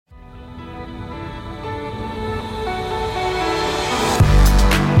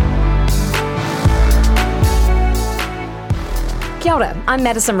Kia ora, I'm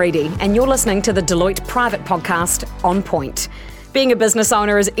Madison Reedy, and you're listening to the Deloitte Private Podcast, On Point. Being a business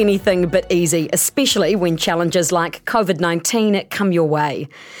owner is anything but easy, especially when challenges like COVID-19 come your way.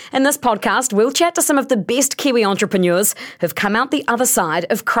 In this podcast, we'll chat to some of the best Kiwi entrepreneurs who've come out the other side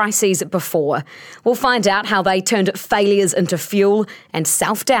of crises before. We'll find out how they turned failures into fuel and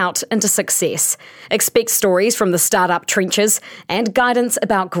self-doubt into success. Expect stories from the startup trenches and guidance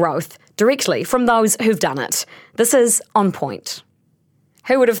about growth directly from those who've done it. This is On Point.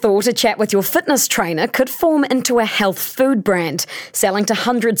 Who would have thought a chat with your fitness trainer could form into a health food brand, selling to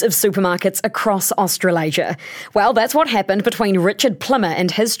hundreds of supermarkets across Australasia? Well, that's what happened between Richard Plimmer and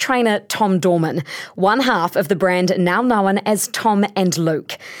his trainer Tom Dorman, one half of the brand now known as Tom and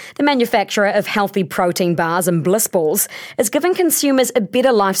Luke. The manufacturer of healthy protein bars and bliss balls is giving consumers a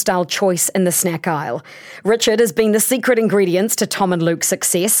better lifestyle choice in the snack aisle. Richard has been the secret ingredients to Tom and Luke's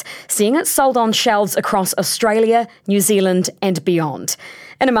success, seeing it sold on shelves across Australia, New Zealand and beyond.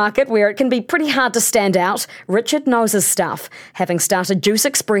 In a market where it can be pretty hard to stand out, Richard knows his stuff, having started Juice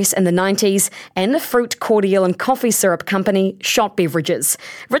Express in the 90s and the fruit cordial and coffee syrup company Shot Beverages.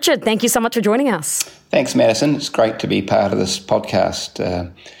 Richard, thank you so much for joining us. Thanks, Madison. It's great to be part of this podcast.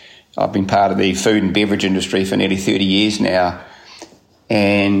 I've been part of the food and beverage industry for nearly 30 years now.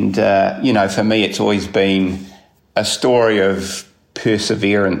 And, for me, it's always been a story of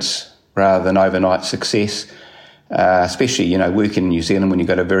perseverance rather than overnight success. Especially, working in New Zealand when you've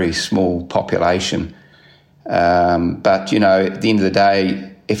got a very small population. But, at the end of the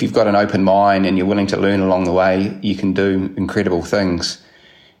day, if you've got an open mind and you're willing to learn along the way, you can do incredible things.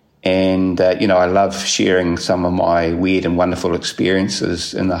 And, I love sharing some of my weird and wonderful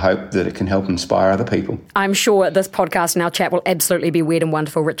experiences in the hope that it can help inspire other people. I'm sure this podcast and our chat will absolutely be weird and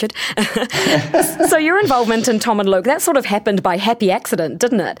wonderful, Richard. So your involvement in Tom and Luke, that sort of happened by happy accident,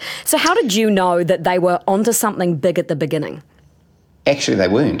 didn't it? So how did you know that they were onto something big at the beginning? Actually, they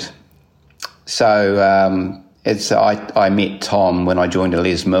weren't. So I met Tom when I joined a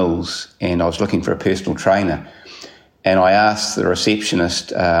Les Mills and I was looking for a personal trainer. And I asked the receptionist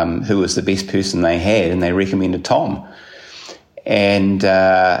who was the best person they had, and they recommended Tom. And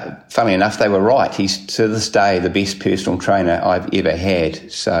funnily enough, they were right. He's, to this day, the best personal trainer I've ever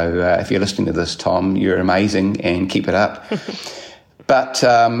had. So if you're listening to this, Tom, you're amazing, and keep it up. But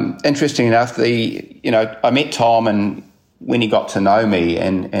interesting enough, I met Tom, and when he got to know me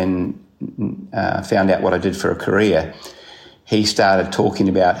and found out what I did for a career, he started talking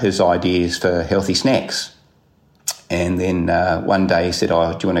about his ideas for healthy snacks. And then one day he said, do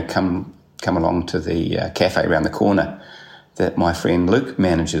you want to come along to the cafe around the corner that my friend Luke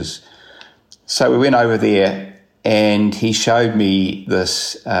manages? So we went over there and he showed me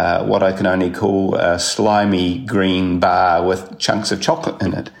this, what I can only call a slimy green bar with chunks of chocolate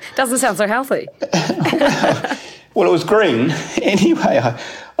in it. Doesn't sound so healthy. Well, it was green. Anyway,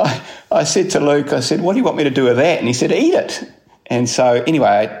 I said to Luke, what do you want me to do with that? And he said, eat it. And so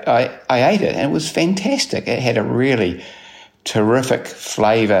anyway, I ate it and it was fantastic. It had a really terrific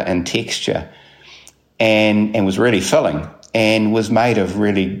flavour and texture and was really filling and was made of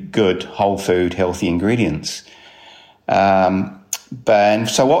really good whole food, healthy ingredients. And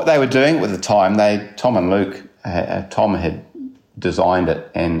so what they were doing at the time, Tom and Luke, Tom had designed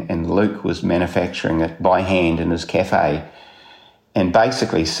it and Luke was manufacturing it by hand in his cafe and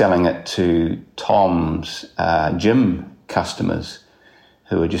basically selling it to Tom's gym customers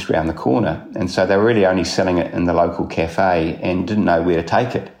who were just around the corner. And so they were really only selling it in the local cafe and didn't know where to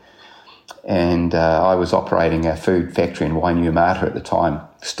take it. And I was operating a food factory in Wainuiomata at the time,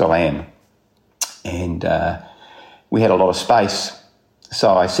 still am. And we had a lot of space.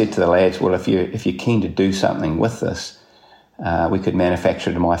 So I said to the lads, well, if you're keen to do something with this, we could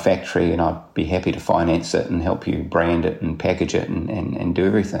manufacture it in my factory and I'd be happy to finance it and help you brand it and package it and do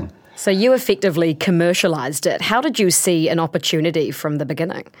everything. So you effectively commercialised it. How did you see an opportunity from the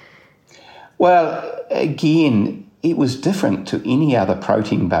beginning? Well, again, it was different to any other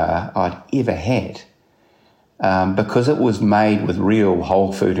protein bar I'd ever had because it was made with real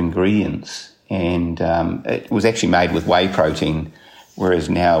whole food ingredients and it was actually made with whey protein, whereas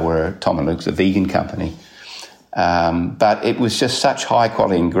now Tom and Luke's a vegan company. But it was just such high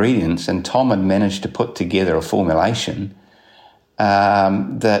quality ingredients and Tom had managed to put together a formulation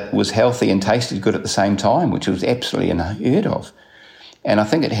that was healthy and tasted good at the same time, which was absolutely unheard of. And I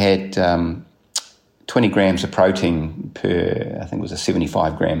think it had 20 grams of protein per, I think it was a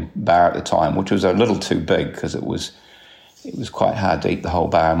 75-gram bar at the time, which was a little too big because it was quite hard to eat the whole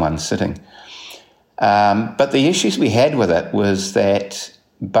bar in one sitting. But the issues we had with it was that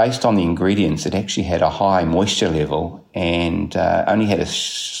based on the ingredients, it actually had a high moisture level and only had a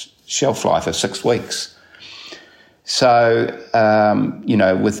shelf life of 6 weeks. So,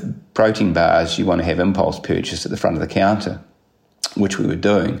 with protein bars, you want to have impulse purchase at the front of the counter, which we were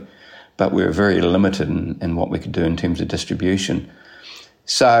doing, but we were very limited in what we could do in terms of distribution.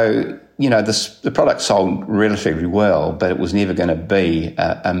 So, the product sold relatively well, but it was never going to be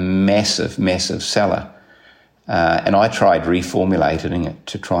a massive, massive seller. And I tried reformulating it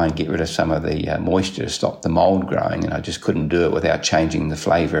to try and get rid of some of the moisture to stop the mould growing, and I just couldn't do it without changing the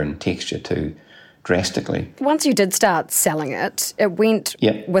flavour and texture too drastically. Once you did start selling it,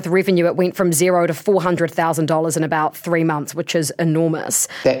 with revenue, it went from $0 to $400,000 in about 3 months, which is enormous.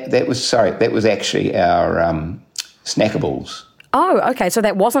 That was actually our snackables. Oh, okay, so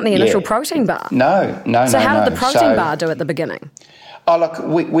that wasn't the initial protein bar? No. So how did the protein bar do at the beginning? Oh, look,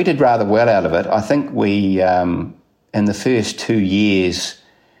 we did rather well out of it. I think we, in the first 2 years,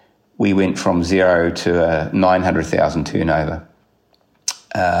 we went from 0 to a 900,000 turnover.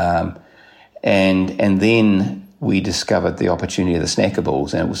 And then we discovered the opportunity of the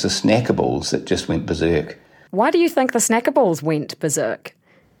snackables, and it was the snackables that just went berserk. Why do you think the snackables went berserk?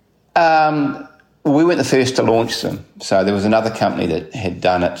 We weren't the first to launch them. So there was another company that had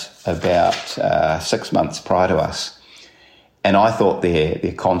done it about 6 months prior to us. And I thought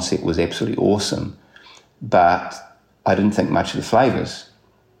their concept was absolutely awesome, but I didn't think much of the flavours.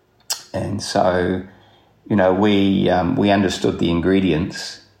 And so, we understood the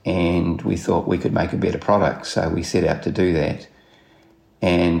ingredients, and we thought we could make a better product. So we set out to do that.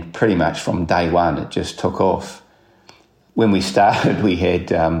 And pretty much from day one, it just took off. When we started, we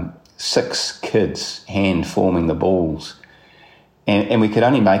had 6 kids hand forming the balls. And we could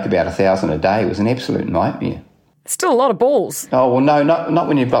only make about 1,000 a day. It was an absolute nightmare. Still a lot of balls. Oh, well, no, not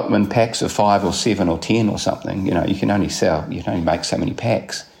when you've got them in packs of 5 or 7 or 10 or something. You can only make so many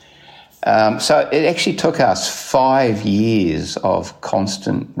packs. So it actually took us 5 years of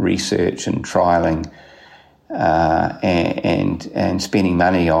constant research and trialling and spending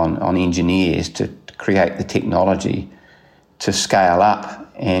money on engineers to create the technology to scale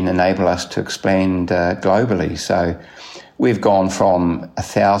up and enable us to expand globally. So we've gone from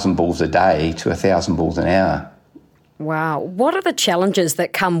 1,000 balls a day to 1,000 balls an hour. Wow. What are the challenges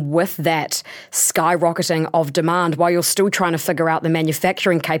that come with that skyrocketing of demand while you're still trying to figure out the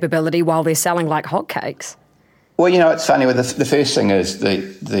manufacturing capability while they're selling like hotcakes? Well, it's funny. The first thing is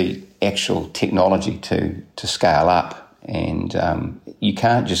the actual technology to scale up. And you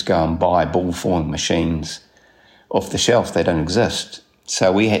can't just go and buy ball forming machines off the shelf. They don't exist.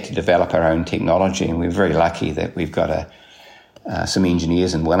 So we had to develop our own technology, and we're very lucky that we've got some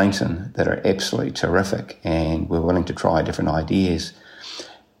engineers in Wellington that are absolutely terrific, and we're willing to try different ideas.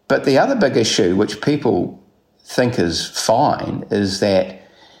 But the other big issue, which people think is fine, is that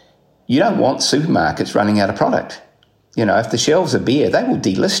you don't want supermarkets running out of product. If the shelves are bare, they will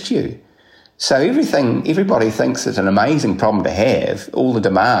delist you. So everybody thinks it's an amazing problem to have, all the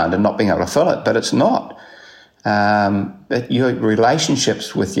demand and not being able to fill it, but it's not. But your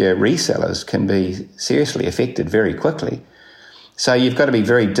relationships with your resellers can be seriously affected very quickly. So you've got to be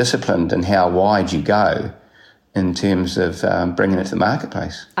very disciplined in how wide you go in terms of bringing it to the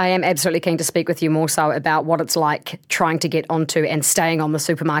marketplace. I am absolutely keen to speak with you more so about what it's like trying to get onto and staying on the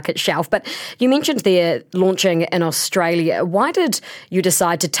supermarket shelf. But you mentioned there launching in Australia. Why did you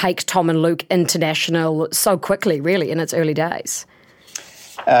decide to take Tom and Luke international so quickly, really, in its early days?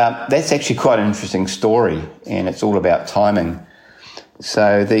 That's actually quite an interesting story, and it's all about timing.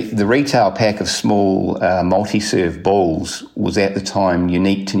 So the retail pack of small multi-serve balls was at the time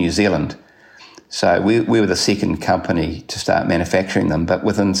unique to New Zealand. So we were the second company to start manufacturing them, but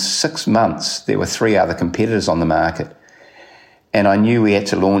within 6 months there were 3 other competitors on the market. And I knew we had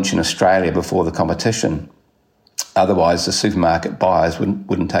to launch in Australia before the competition. Otherwise the supermarket buyers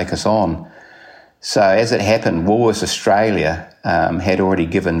wouldn't take us on. So as it happened, Woolworths Australia had already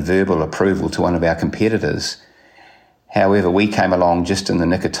given verbal approval to one of our competitors. However, we came along just in the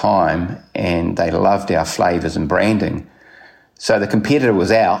nick of time, and they loved our flavours and branding. So the competitor was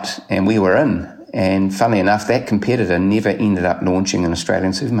out and we were in. And funnily enough, that competitor never ended up launching in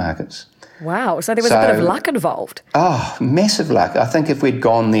Australian supermarkets. Wow, so there was a bit of luck involved. Oh, massive luck. I think if we'd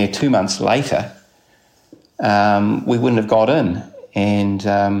gone there 2 months later, we wouldn't have got in. And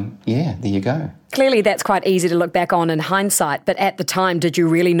there you go. Clearly that's quite easy to look back on in hindsight, but at the time, did you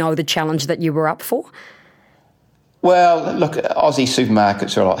really know the challenge that you were up for? Well, look, Aussie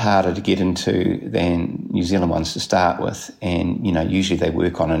supermarkets are a lot harder to get into than New Zealand ones to start with. And, usually they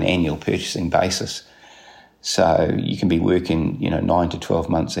work on an annual purchasing basis. So you can be working, 9 to 12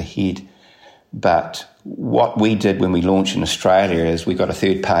 months ahead. But what we did when we launched in Australia is we got a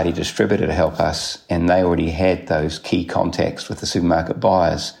third-party distributor to help us, and they already had those key contacts with the supermarket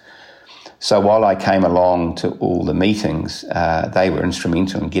buyers. So while I came along to all the meetings, they were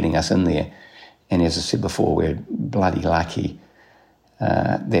instrumental in getting us in there. And as I said before, we're bloody lucky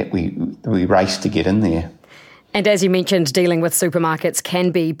that we raced to get in there. And as you mentioned, dealing with supermarkets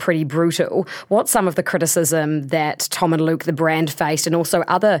can be pretty brutal. What's some of the criticism that Tom and Luke, the brand, faced, and also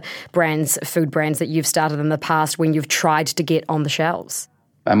other brands, food brands that you've started in the past when you've tried to get on the shelves?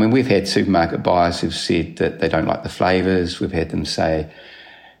 I mean, we've had supermarket buyers who've said that they don't like the flavours. We've had them say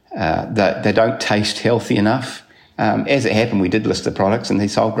that they don't taste healthy enough. As it happened, we did list the products and they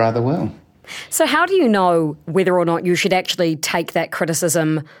sold rather well. So how do you know whether or not you should actually take that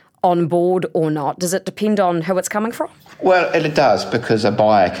criticism on board or not? Does it depend on who it's coming from? Well, it does, because a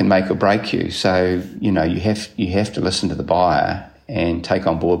buyer can make or break you. So, you have to listen to the buyer and take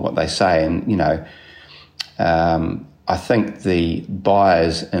on board what they say. And, I think the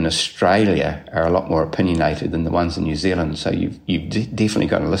buyers in Australia are a lot more opinionated than the ones in New Zealand. So you've definitely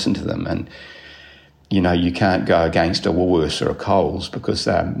got to listen to them. And, you can't go against a Woolworths or a Coles because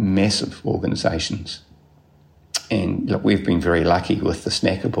they're massive organisations. And look, we've been very lucky with the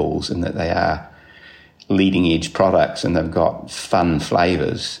snackables in that they are leading-edge products and they've got fun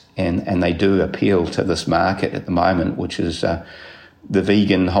flavours, and they do appeal to this market at the moment, which is the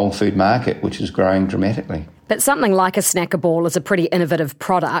vegan whole food market, which is growing dramatically. But something like a snackable is a pretty innovative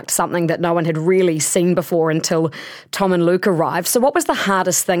product, something that no one had really seen before until Tom and Luke arrived. So what was the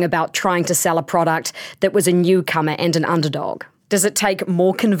hardest thing about trying to sell a product that was a newcomer and an underdog? Does it take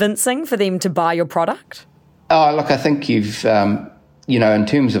more convincing for them to buy your product? Oh, look, I think you've, in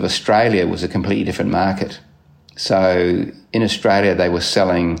terms of Australia, it was a completely different market. So in Australia, they were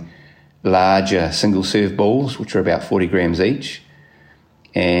selling larger single-serve balls, which are about 40 grams each.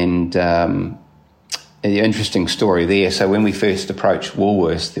 And the interesting story there, so when we first approached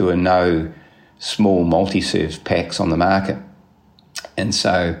Woolworths, there were no small multi-serve packs on the market. And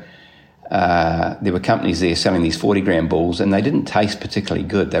so there were companies there selling these 40-gram balls, and they didn't taste particularly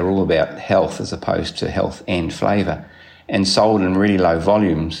good. They were all about health as opposed to health and flavour, and sold in really low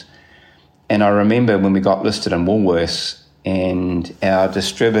volumes. And I remember when we got listed in Woolworths, and our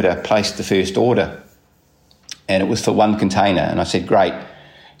distributor placed the first order, and it was for one container. And I said, great,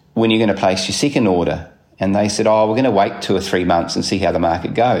 when are you going to place your second order? And they said, we're going to wait 2 or 3 months and see how the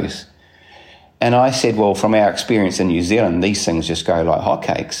market goes. And I said, well, from our experience in New Zealand, these things just go like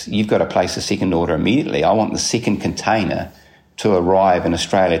hotcakes. You've got to place a second order immediately. I want the second container to arrive in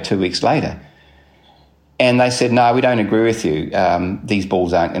Australia 2 weeks later. And they said, no, we don't agree with you. These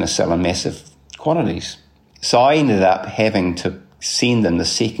balls aren't going to sell in massive quantities. So I ended up having to send them the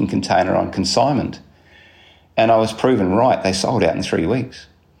second container on consignment. And I was proven right. They sold out in 3 weeks.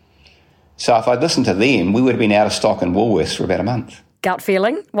 So if I'd listened to them, we would have been out of stock in Woolworths for about a month. Gut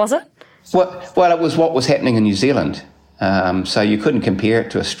feeling, was it? Well, it was what was happening in New Zealand. So you couldn't compare it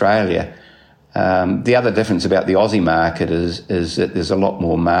to Australia. The other difference about the Aussie market is that there's a lot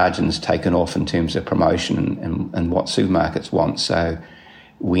more margins taken off in terms of promotion and what supermarkets want. So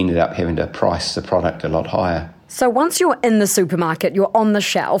we ended up having to price the product a lot higher. So once you're in the supermarket, you're on the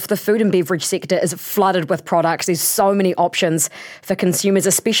shelf, the food and beverage sector is flooded with products. There's so many options for consumers,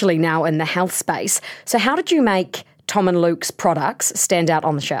 especially now in the health space. So how did you make Tom and Luke's products stand out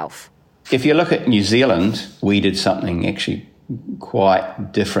on the shelf? If you look at New Zealand, we did something actually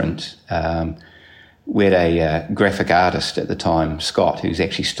quite different. We had a graphic artist at the time, Scott, who's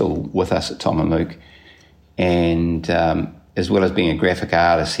actually still with us at Tom and Luke. And as well as being a graphic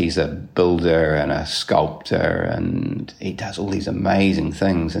artist, he's a builder and a sculptor, and he does all these amazing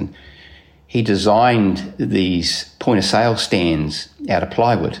things. And he designed these point-of-sale stands out of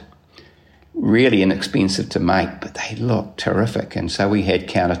plywood, really inexpensive to make, but they look terrific. And so we had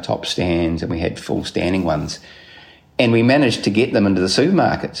countertop stands and we had full standing ones. And we managed to get them into the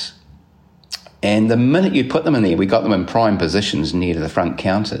supermarkets. And the minute you put them in there, we got them in prime positions near to the front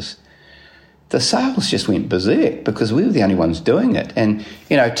counters. The sales just went berserk because we were the only ones doing it. And,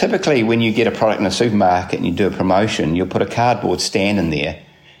 typically when you get a product in a supermarket and you do a promotion, you'll put a cardboard stand in there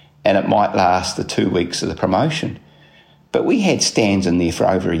and it might last the 2 weeks of the promotion. But we had stands in there for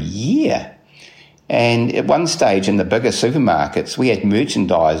over a year. And at one stage in the bigger supermarkets, we had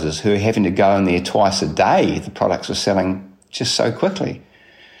merchandisers who were having to go in there twice a day. The products were selling just so quickly.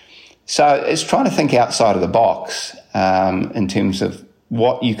 So it's trying to think outside of the box in terms of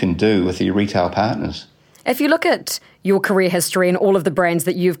what you can do with your retail partners. If you look at your career history and all of the brands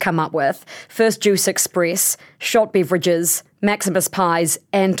that you've come up with, first Juice Express, Shot Beverages, Maximus Pies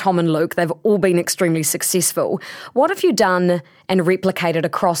and Tom and Luke, they've all been extremely successful. What have you done and replicated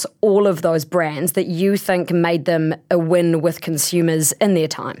across all of those brands that you think made them a win with consumers in their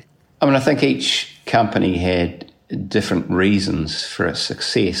time? I think each company had different reasons for its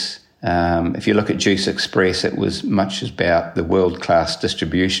success. If you look at Juice Express, it was much about the world-class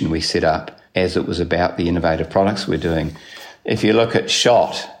distribution we set up as it was about the innovative products we're doing. If you look at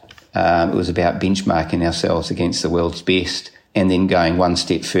Shot, it was about benchmarking ourselves against the world's best and then going one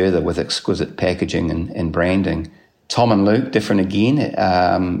step further with exquisite packaging and branding. Tom and Luke, different again.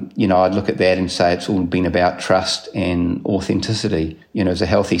 I'd look at that and say it's all been about trust and authenticity. As a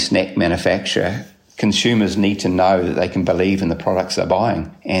healthy snack manufacturer, consumers need to know that they can believe in the products they're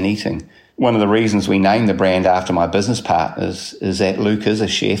buying and eating. One of the reasons we named the brand after my business partners is that Luke is a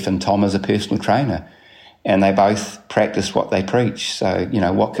chef and Tom is a personal trainer, and they both practice what they preach. So,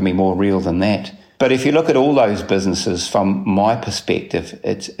 what can be more real than that? But if you look at all those businesses, from my perspective,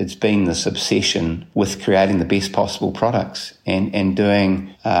 it's been this obsession with creating the best possible products and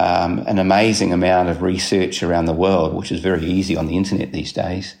doing an amazing amount of research around the world, which is very easy on the internet these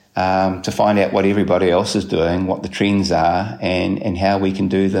days, to find out what everybody else is doing, what the trends are, and how we can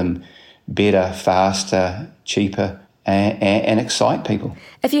do them better, faster, cheaper, and excite people.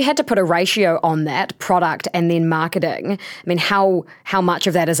 If you had to put a ratio on that, product and then marketing, how much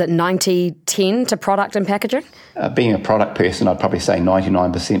of that is it 90-10 to product and packaging? Being a product person, I'd probably say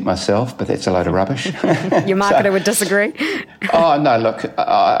 99% myself, but that's a load of rubbish. Your marketer would disagree? Oh, no, look,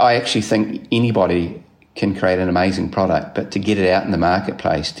 I actually think anybody can create an amazing product, but to get it out in the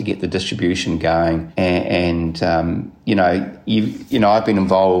marketplace, to get the distribution going, and I've been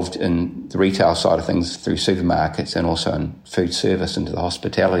involved in the retail side of things through supermarkets and also in food service into the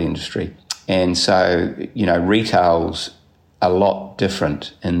hospitality industry. And so, retail's a lot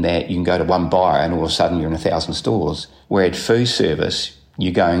different in that you can go to one buyer and all of a sudden you're in 1,000 stores. Where at food service,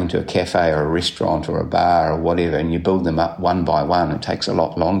 you're going to a cafe or a restaurant or a bar or whatever, and you build them up one by one. It takes a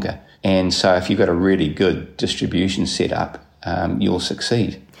lot longer. And so if you've got a really good distribution set up, you'll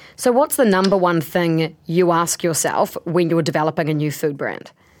succeed. So what's the number one thing you ask yourself when you're developing a new food brand?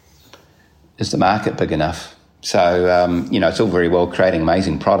 Is the market big enough? So, it's all very well creating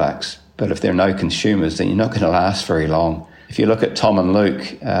amazing products, but if there are no consumers, then you're not going to last very long. If you look at Tom and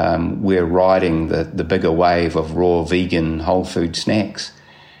Luke, we're riding the bigger wave of raw, vegan, whole food snacks.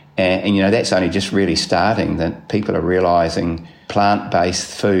 And that's only just really starting, that people are realising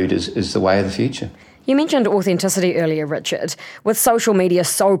plant-based food is the way of the future. You mentioned authenticity earlier, Richard. With social media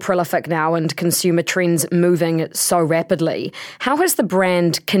so prolific now and consumer trends moving so rapidly, how has the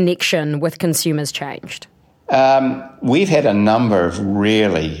brand connection with consumers changed? We've had a number of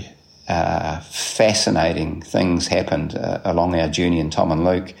really fascinating things happened along our journey in Tom and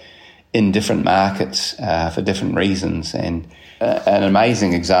Luke in different markets for different reasons. And an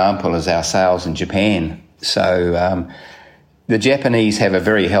amazing example is our sales in Japan. So the Japanese have a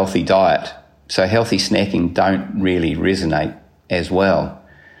very healthy diet, so healthy snacking don't really resonate as well.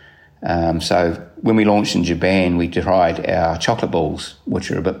 So when we launched in Japan, we tried our chocolate balls, which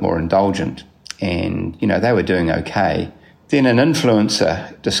are a bit more indulgent, and they were doing okay. Then an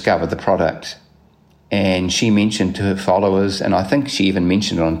influencer discovered the product, and she mentioned to her followers, and I think she even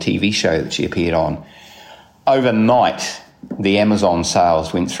mentioned it on a TV show that she appeared on. Overnight, the Amazon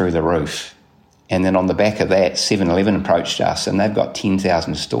sales went through the roof. And then on the back of that, 7-Eleven approached us, and they've got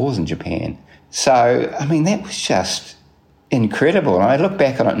 10,000 stores in Japan. So, that was just incredible. And I look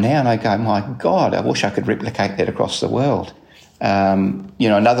back on it now and I go, my God, I wish I could replicate that across the world.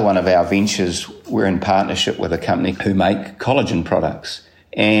 Another one of our ventures, we're in partnership with a company who make collagen products.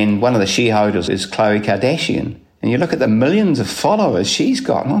 And one of the shareholders is Khloe Kardashian. And you look at the millions of followers she's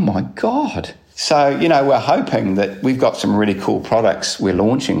got, oh my God. So, we're hoping that we've got some really cool products we're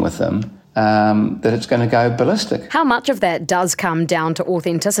launching with them, that it's going to go ballistic. How much of that does come down to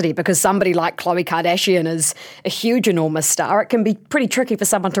authenticity? Because somebody like Khloe Kardashian is a huge, enormous star. It can be pretty tricky for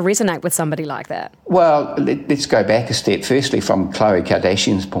someone to resonate with somebody like that. Well, let's go back a step. Firstly, from Khloe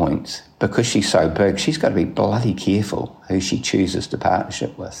Kardashian's point, because she's so big, she's got to be bloody careful who she chooses to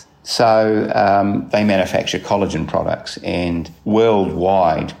partnership with. So they manufacture collagen products, and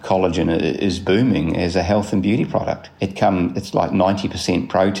worldwide collagen is booming as a health and beauty product. It's like 90%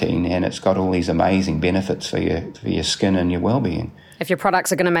 protein, and it's got all these amazing benefits for your skin and your well-being. If your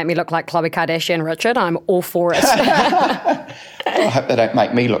products are going to make me look like Khloe Kardashian, Richard, I'm all for it. I hope they don't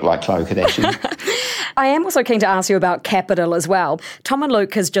make me look like Khloe Kardashian. I am also keen to ask you about capital as well. Tom and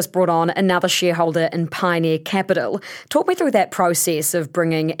Luke has just brought on another shareholder in Pioneer Capital. Talk me through that process of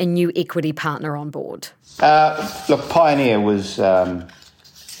bringing a new equity partner on board. Look, Pioneer was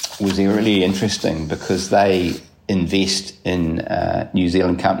really interesting because they invest in New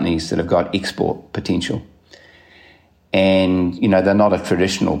Zealand companies that have got export potential. And, they're not a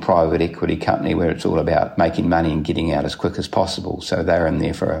traditional private equity company where it's all about making money and getting out as quick as possible. So they're in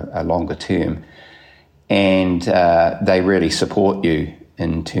there for a longer term. And they really support you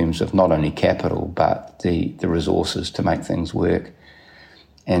in terms of not only capital but the resources to make things work.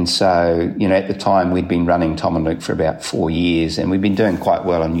 And so, at the time we'd been running Tom and Luke for about 4 years, and we'd been doing quite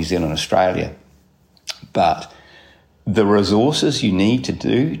well in New Zealand and Australia. But the resources you need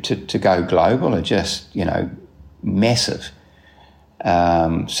to go global are just, massive.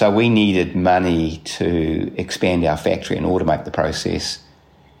 So we needed money to expand our factory and automate the process.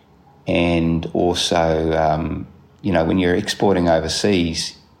 And also, when you're exporting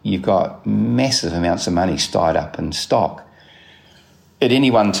overseas, you've got massive amounts of money tied up in stock. At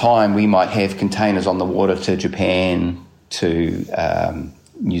any one time, we might have containers on the water to Japan, to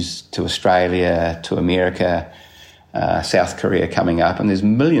Australia, to America, South Korea coming up, and there's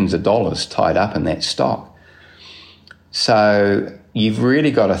millions of dollars tied up in that stock. So you've really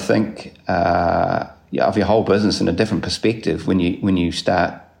got to think of your whole business in a different perspective when you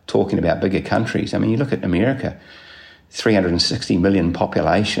start talking about bigger countries. I mean, you look at America, 360 million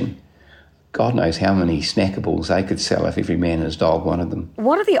population. God knows how many snackables they could sell if every man and his dog wanted them.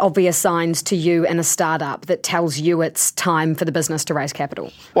 What are the obvious signs to you in a startup that tells you it's time for the business to raise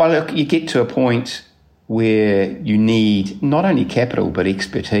capital? Well, look, you get to a point where you need not only capital but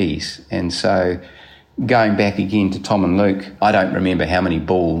expertise. And so going back again to Tom and Luke, I don't remember how many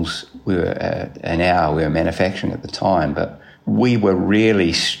bulls we were manufacturing at the time, but we were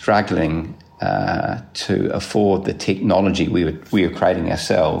really struggling to afford the technology we were creating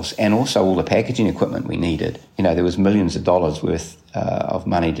ourselves, and also all the packaging equipment we needed. There was millions of dollars worth of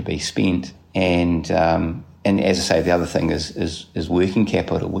money to be spent, and as I say, the other thing is working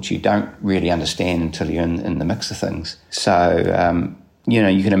capital, which you don't really understand until you're in the mix of things. So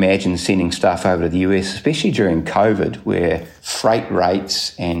you can imagine sending stuff over to the US, especially during COVID, where freight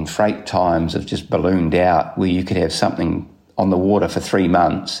rates and freight times have just ballooned out, where you could have something on the water for 3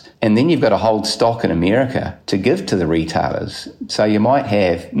 months, and then you've got to hold stock in America to give to the retailers. So you might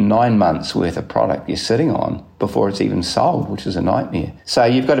have 9 months worth of product you're sitting on before it's even sold, which is a nightmare. So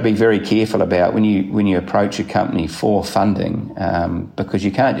you've got to be very careful about when you approach a company for funding, because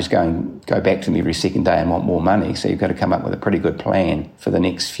you can't just go back to them every second day and want more money. So you've got to come up with a pretty good plan for the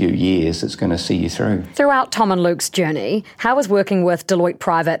next few years that's going to see you through. Throughout Tom and Luke's journey, how has working with Deloitte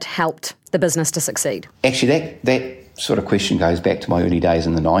Private helped the business to succeed? Actually, that sort of question goes back to my early days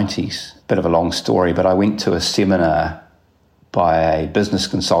in the 90s. Bit of a long story, but I went to a seminar by a business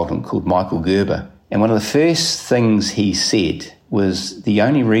consultant called Michael Gerber. And one of the first things he said was, the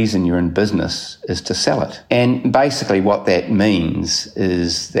only reason you're in business is to sell it. And basically what that means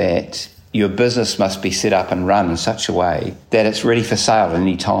is that your business must be set up and run in such a way that it's ready for sale at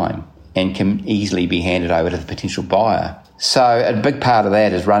any time and can easily be handed over to the potential buyer. So a big part of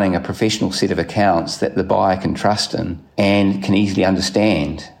that is running a professional set of accounts that the buyer can trust in and can easily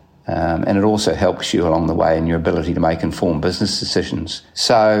understand. And it also helps you along the way in your ability to make informed business decisions.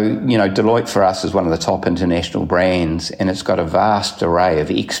 So, Deloitte for us is one of the top international brands, and it's got a vast array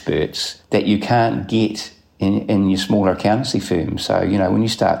of experts that you can't get in your smaller accountancy firms. So, when you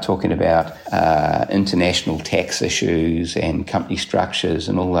start talking about international tax issues and company structures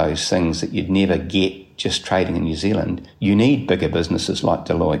and all those things that you'd never get just trading in New Zealand, you need bigger businesses like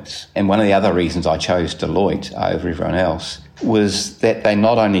Deloitte's. And one of the other reasons I chose Deloitte over everyone else was that they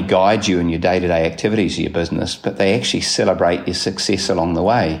not only guide you in your day-to-day activities of your business, but they actually celebrate your success along the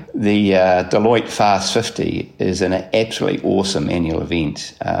way. The Deloitte Fast 50 is an absolutely awesome annual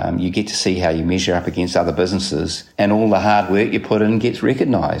event. You get to see how you measure up against other businesses, and all the hard work you put in gets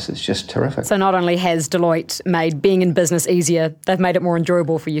recognised. It's just terrific. So not only has Deloitte made being in business easier, they've made it more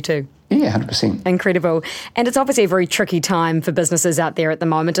enjoyable for you too. Yeah, 100%. Incredible. And it's obviously a very tricky time for businesses out there at the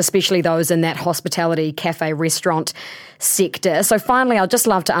moment, especially those in that hospitality, cafe, restaurant sector. So finally, I'd just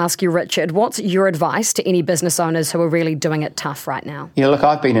love to ask you, Richard, what's your advice to any business owners who are really doing it tough right now? Yeah, look,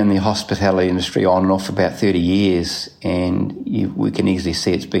 I've been in the hospitality industry on and off for about 30 years, and we can easily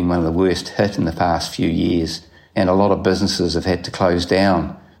see it's been one of the worst hit in the past few years, and a lot of businesses have had to close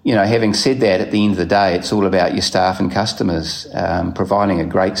down. Having said that, at the end of the day, it's all about your staff and customers, providing a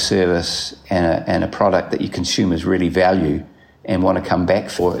great service and a product that your consumers really value and want to come back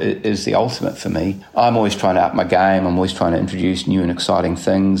for is the ultimate for me. I'm always trying to up my game. I'm always trying to introduce new and exciting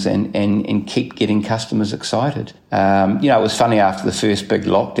things and keep getting customers excited. It was funny, after the first big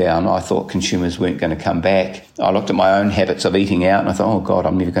lockdown, I thought consumers weren't going to come back. I looked at my own habits of eating out and I thought, oh God,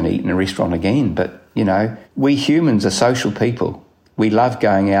 I'm never going to eat in a restaurant again. But, we humans are social people. We love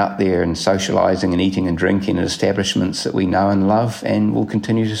going out there and socialising and eating and drinking at establishments that we know and love and will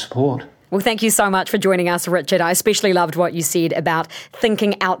continue to support. Well, thank you so much for joining us, Richard. I especially loved what you said about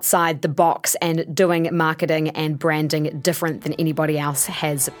thinking outside the box and doing marketing and branding different than anybody else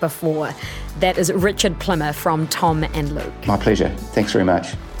has before. That is Richard Plimmer from Tom & Luke. My pleasure. Thanks very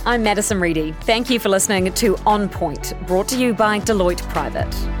much. I'm Madison Reedy. Thank you for listening to On Point, brought to you by Deloitte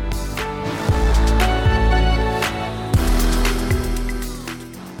Private.